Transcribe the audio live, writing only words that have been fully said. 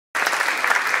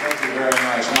Thank you very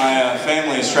much. My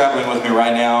family is traveling with me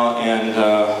right now,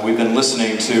 and we've been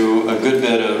listening to a good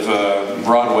bit of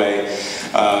Broadway,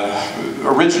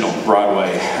 original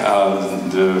Broadway,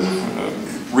 the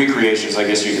recreations, I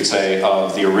guess you could say,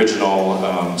 of the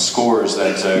original scores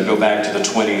that go back to the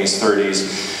 20s,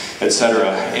 30s,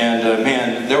 etc. And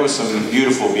man, there was some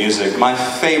beautiful music. My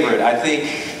favorite, I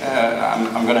think,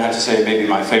 I'm going to have to say maybe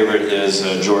my favorite is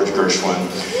George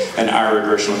Gershwin and Ira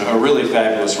Gershwin, a really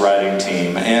fabulous writing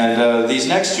team. And these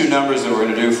next two numbers that we're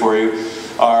going to do for you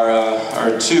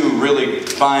are two really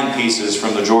fine pieces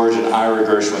from the George and Ira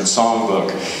Gershwin songbook.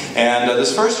 And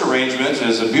this first arrangement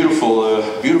is a beautiful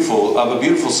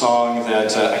song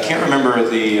that I can't remember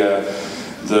the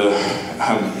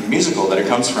musical that it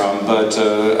comes from, but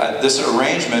this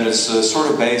arrangement is sort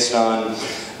of based on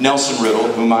Nelson Riddle,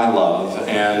 whom I love,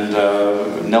 and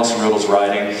Nelson Riddle's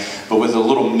writing, but with a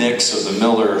little mix of the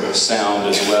Miller sound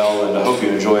as well, and I hope you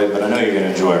enjoy it, but I know you're going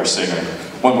to enjoy our singer.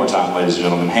 One more time, ladies and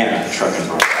gentlemen, Hannah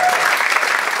Truckenbrod.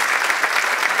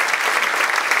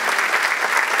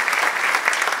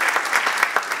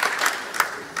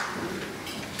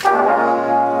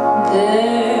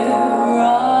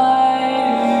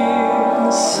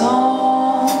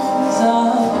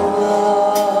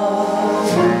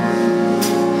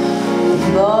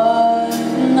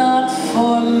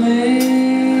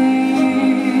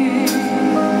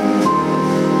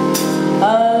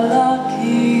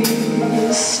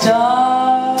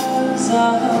 Stars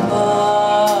above.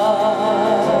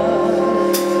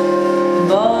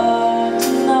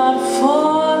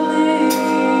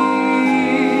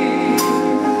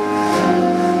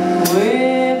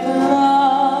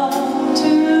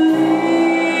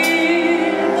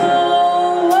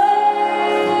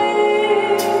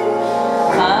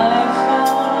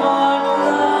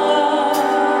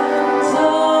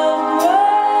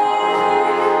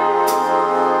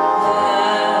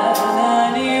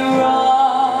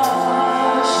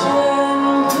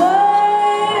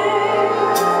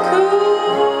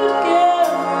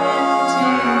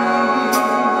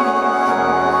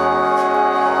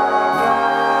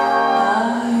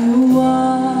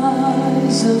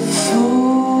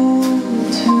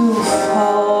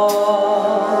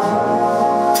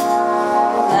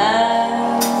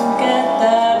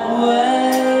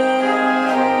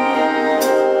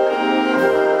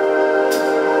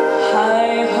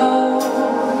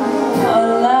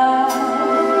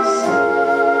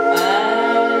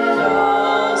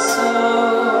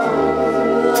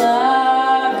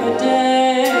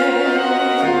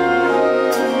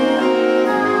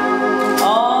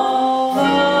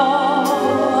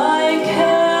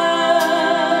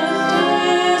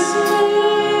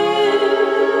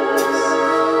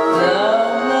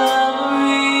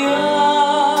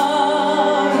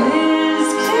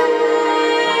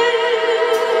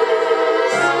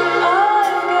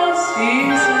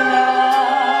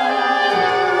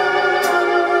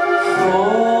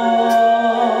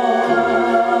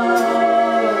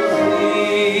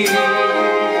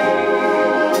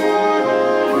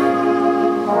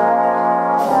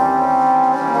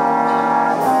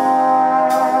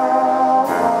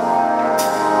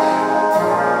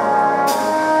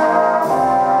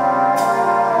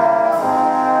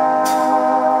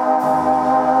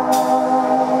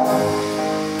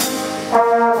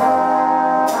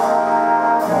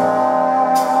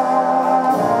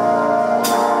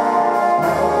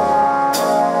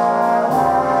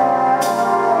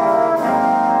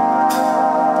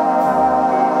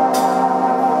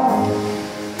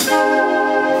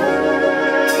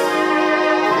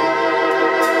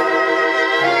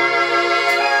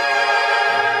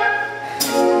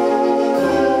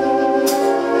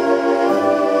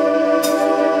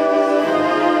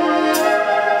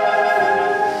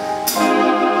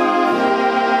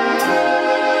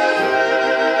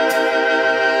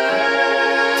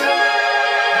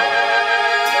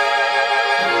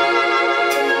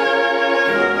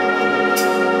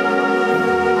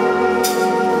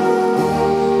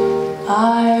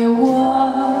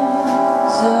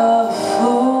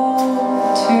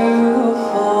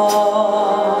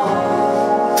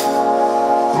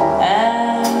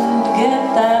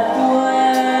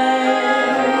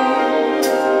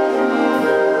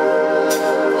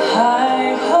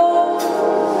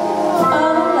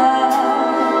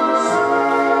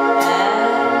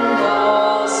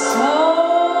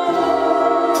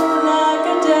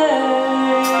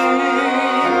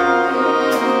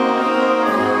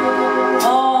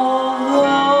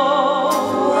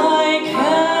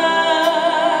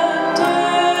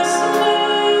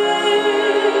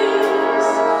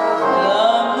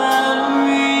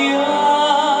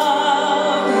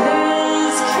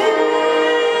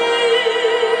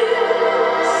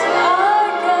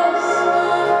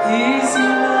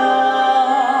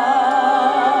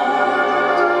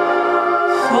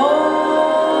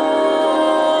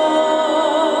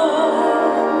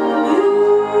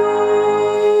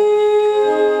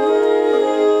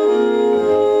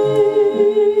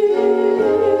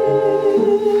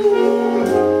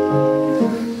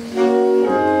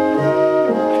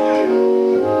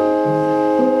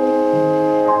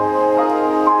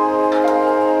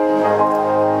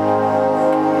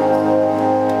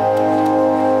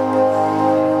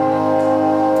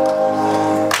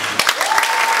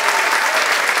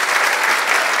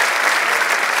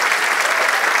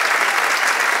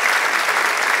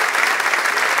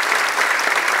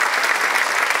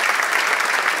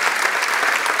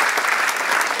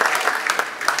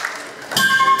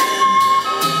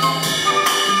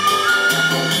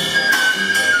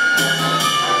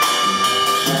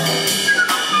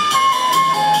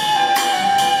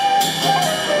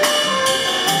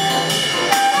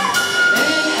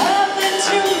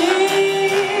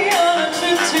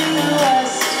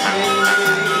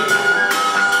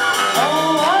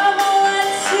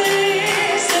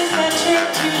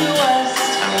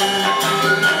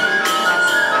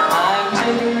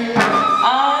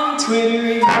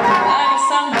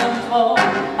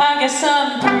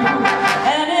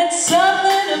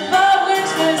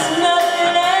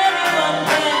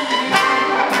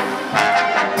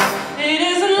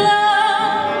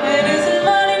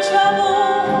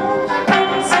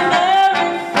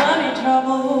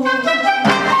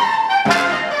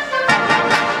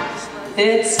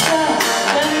 It's just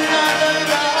another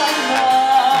rhumba,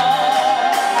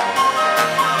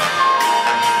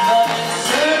 but it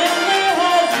certainly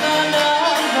has my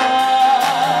number.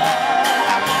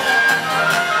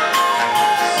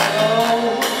 So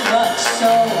much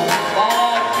so that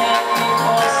I can't eat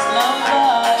or slumber.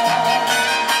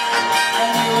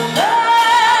 Can you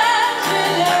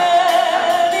imagine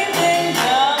anything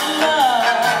dumber?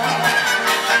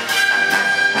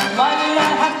 Why did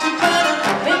I have to plan a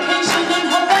vacation in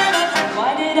Havana?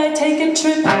 Why did I take a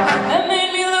trip that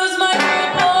made me lose my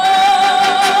grip? Oh,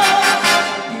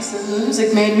 a piece of music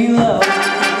made me love.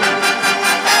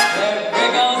 There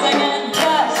it goes again,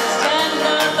 just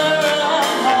another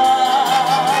rhumba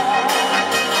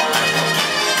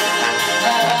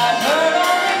that I heard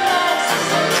only last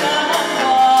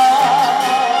September.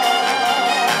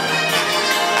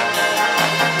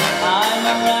 I'm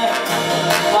a wreck.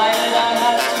 Why did I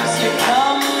have to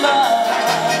succumb?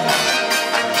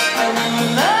 Can you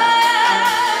imagine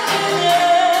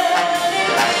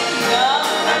anything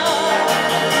dumber?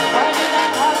 Why did I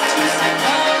have to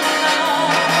succumb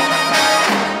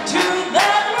to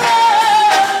that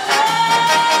rhumba?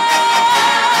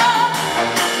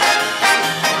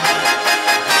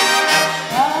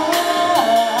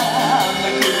 I'm the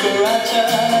cucaracha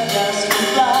that just could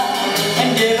fly and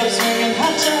gave up swinging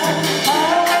hatcha.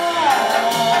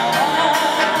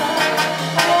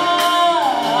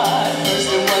 At first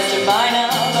it was divine,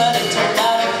 but it turned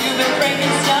out a Cuban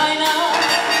Frankenstein.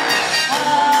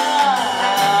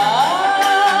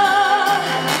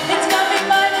 It's got me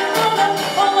by the corner.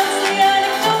 Oh, what's the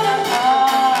anecdote?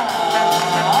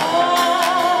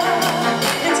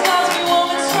 It's caused me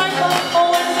woman's striker. Oh,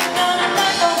 where's it gonna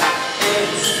tackle?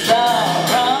 It's the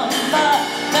rhumba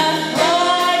that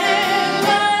brightened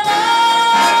my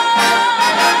life.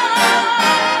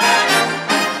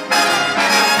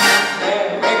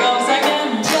 There it goes again,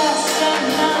 just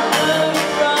another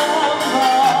rhumba,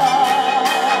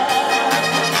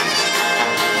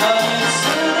 but it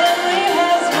certainly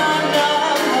has my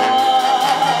number.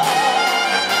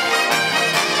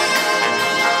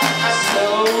 So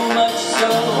much so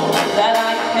that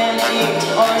I can't eat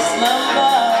or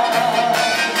slumber.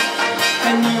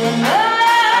 Can you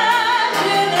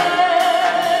imagine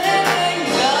anything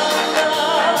dumber?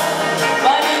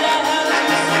 Why did I have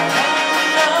to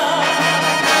succumb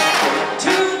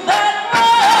to that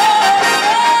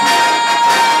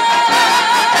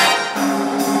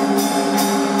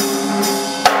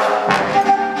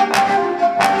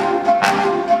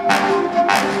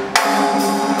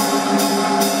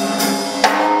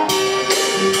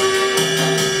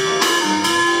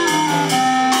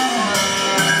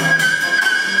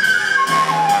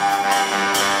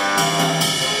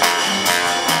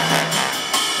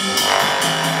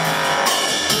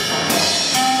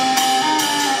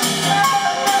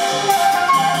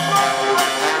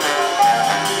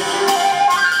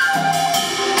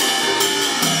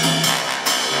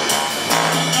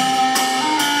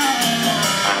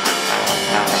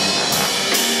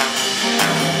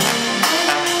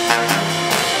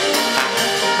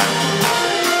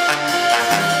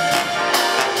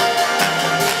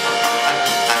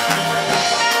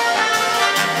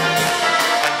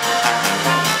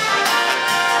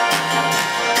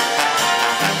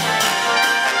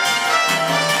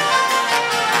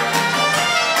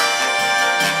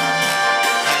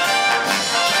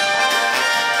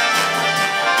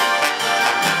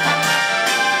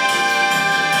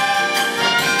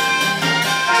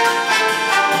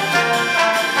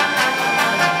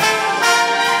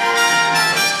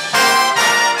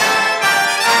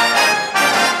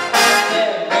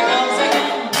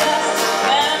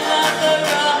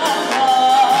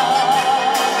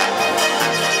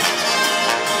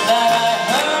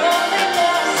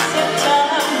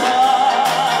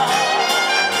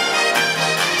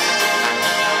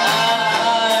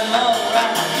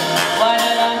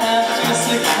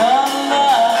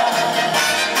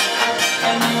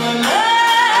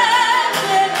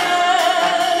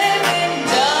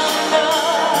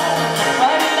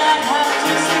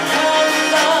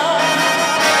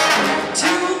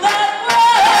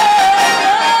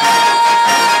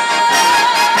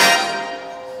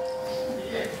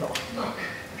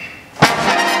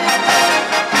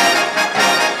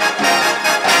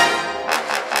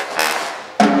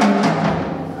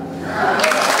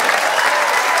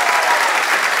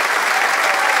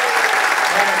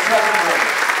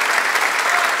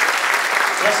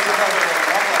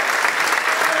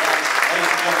Ladies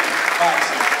and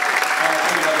gentlemen,